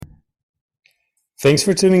Thanks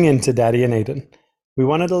for tuning in to Daddy and Aiden. We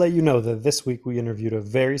wanted to let you know that this week we interviewed a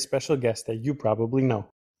very special guest that you probably know.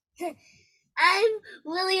 I'm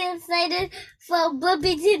really excited for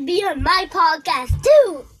Bubby to be on my podcast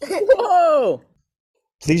too. Whoa!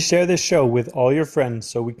 Please share this show with all your friends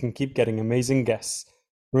so we can keep getting amazing guests.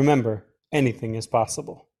 Remember, anything is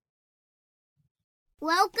possible.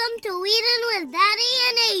 Welcome to Reading with Daddy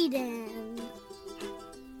and Aiden.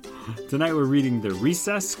 Tonight we're reading The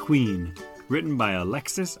Recess Queen, written by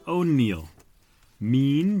Alexis O'Neill.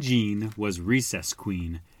 Mean Jean was Recess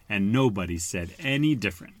Queen, and nobody said any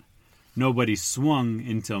different. Nobody swung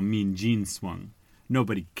until Mean Jean swung.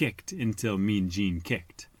 Nobody kicked until Mean Jean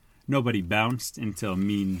kicked. Nobody bounced until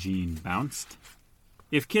Mean Jean bounced.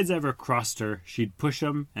 If kids ever crossed her, she'd push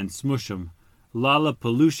 'em and smush 'em,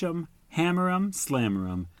 lollapaloosh 'em, hammer 'em, slammer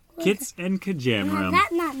 'em, kits and kajammer 'em.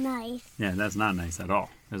 That's not nice. Yeah, that's not nice at all.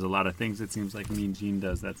 There's a lot of things it seems like Mean Jean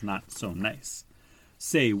does that's not so nice.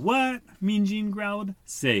 Say what? Mean Jean growled.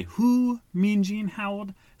 Say who? Mean Jean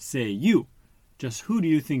howled. Say you. Just who do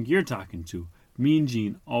you think you're talking to? Mean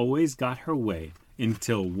Jean always got her way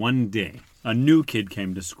until one day a new kid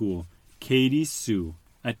came to school. Katie Sue.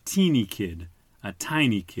 A teeny kid. A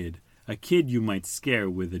tiny kid. A kid you might scare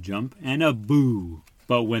with a jump and a boo.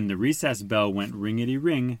 But when the recess bell went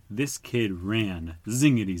ringety-ring, this kid ran,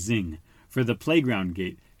 zingety-zing, for the playground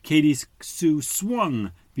gate. Katie Sue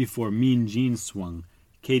swung before Mean Jean swung.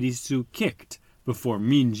 Katie Sue kicked before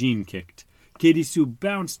Mean Jean kicked. Katie Sue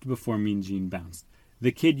bounced before Mean Jean bounced.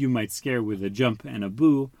 The kid you might scare with a jump and a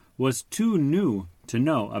boo was too new to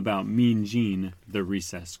know about Mean Jean, the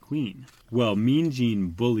recess queen. Well, Mean Jean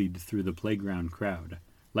bullied through the playground crowd.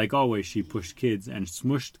 Like always, she pushed kids and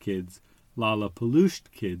smushed kids, lollapalooshed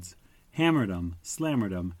kids, hammered 'em,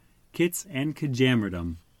 slammered 'em, kits and kajammered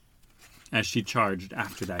 'em, as she charged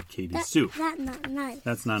after that Katie Sue. That's not nice.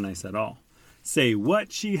 That's not nice at all. Say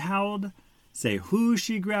what, she howled. Say who,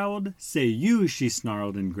 she growled. Say you, she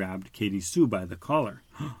snarled and grabbed Katie Sue by the collar.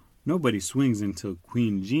 Nobody swings until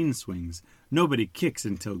Queen Jean swings. Nobody kicks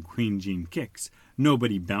until Queen Jean kicks.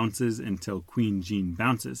 Nobody bounces until Queen Jean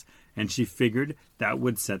bounces. And she figured that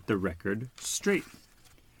would set the record straight.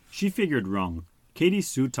 She figured wrong. Katie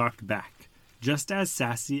Sue talked back. Just as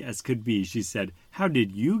sassy as could be, she said, "How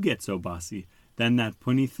did you get so bossy?" Then that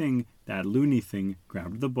punny thing, that loony thing,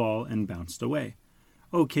 grabbed the ball and bounced away.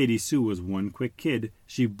 Oh, Katie Sue was one quick kid.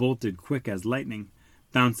 She bolted quick as lightning.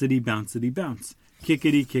 Bouncity, bouncity, bounce.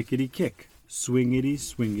 Kickity, kickity, kick. Swingity,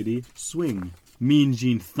 swingity, swing. Mean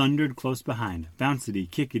Jean thundered close behind. Bouncity,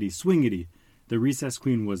 kickity, swingity. The recess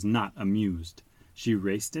queen was not amused. She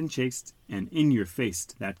raced and chased and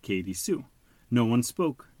in-your-faced that Katie Sue. No one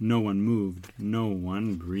spoke, no one moved, no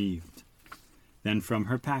one breathed. Then from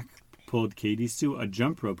her pack pulled Katie Sue a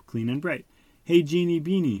jump rope clean and bright. "Hey, Jeanie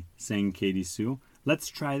Beanie," sang Katie Sue, "let's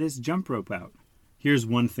try this jump rope out." Here's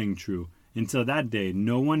one thing true. Until that day,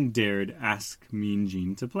 no one dared ask Mean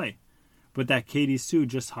Jean to play. But that Katie Sue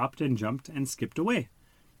just hopped and jumped and skipped away.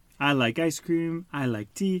 "I like ice cream, I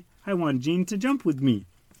like tea, I want Jean to jump with me."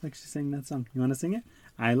 Like she sang that song. You want to sing it?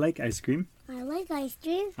 I like ice cream. I like ice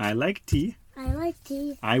cream. I like tea. I like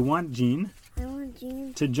tea. I want Jean I want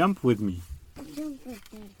Jean to jump with me. to jump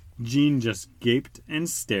with me. Jean just gaped and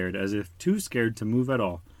stared as if too scared to move at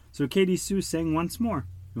all. So Katie Sue sang once more.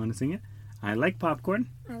 You want to sing it? I like popcorn.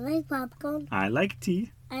 I like popcorn. I like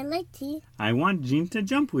tea. I like tea. I want Jean to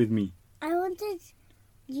jump with me. I wanted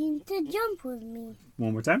Jean to jump with me.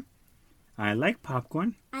 One more time. I like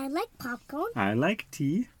popcorn. I like popcorn. I like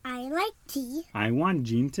tea. I like tea. I want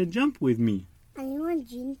Jean to jump with me. I want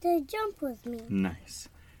Jean to jump with me. Nice.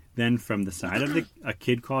 Then from the side of a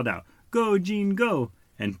kid called out, "Go, Jean, go!"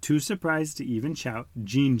 And too surprised to even shout,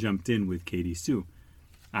 Jean jumped in with Katie Sue.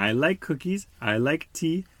 I like cookies. I like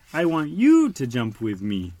tea. I want you to jump with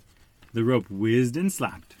me. The rope whizzed and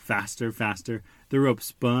slapped. Faster, faster. The rope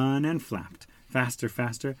spun and flapped. Faster,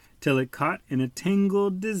 faster, till it caught in a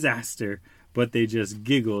tangled disaster. But they just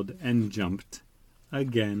giggled and jumped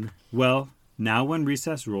again. Well, now when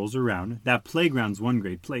recess rolls around, that playground's one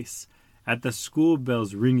great place. At the school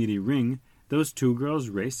bell's ringety-ring, those two girls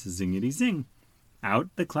race zingety-zing. Out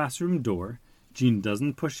the classroom door, Jean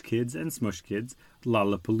doesn't push kids and smush kids,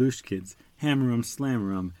 lollapaloosh kids, hammer 'em,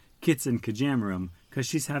 slammer 'em, kits and kajammer 'em, 'cause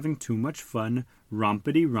she's having too much fun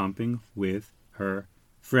rompity-romping with her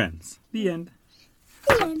friends. The end.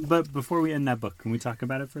 But before we end that book, can we talk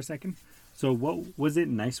about it for a second? So was it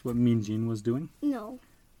nice what Mean Jean was doing? No.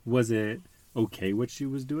 Was it okay what she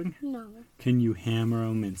was doing? No. Can you hammer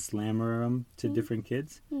 'em and slammer 'em to different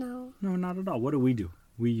kids? No. No, not at all. What do?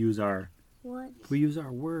 We use our What? We use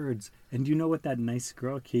our words. And do you know what that nice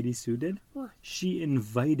girl, Katie Sue, did? What? She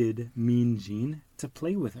invited Mean Gene to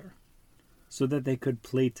play with her so that they could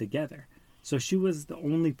play together. So she was the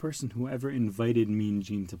only person who ever invited Mean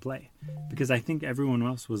Gene to play. Because I think everyone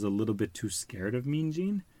else was a little bit too scared of Mean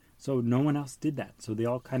Gene. So no one else did that. So they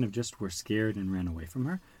all kind of just were scared and ran away from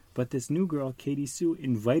her. But this new girl, Katie Sue,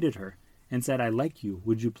 invited her and said, I like you.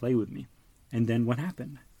 Would you play with me? And then what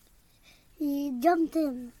happened? He jumped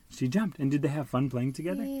in. She jumped. And did they have fun playing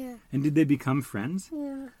together? Yeah. And did they become friends?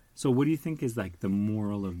 Yeah. So what do you think is like the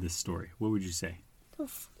moral of this story? What would you say? To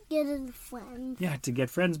get a friend. Yeah, to get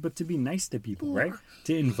friends, but to be nice to people, right?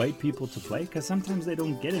 To invite people to play, because sometimes they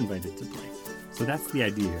don't get invited to play. So that's the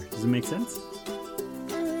idea here. Does it make sense?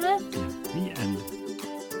 Yeah. The end.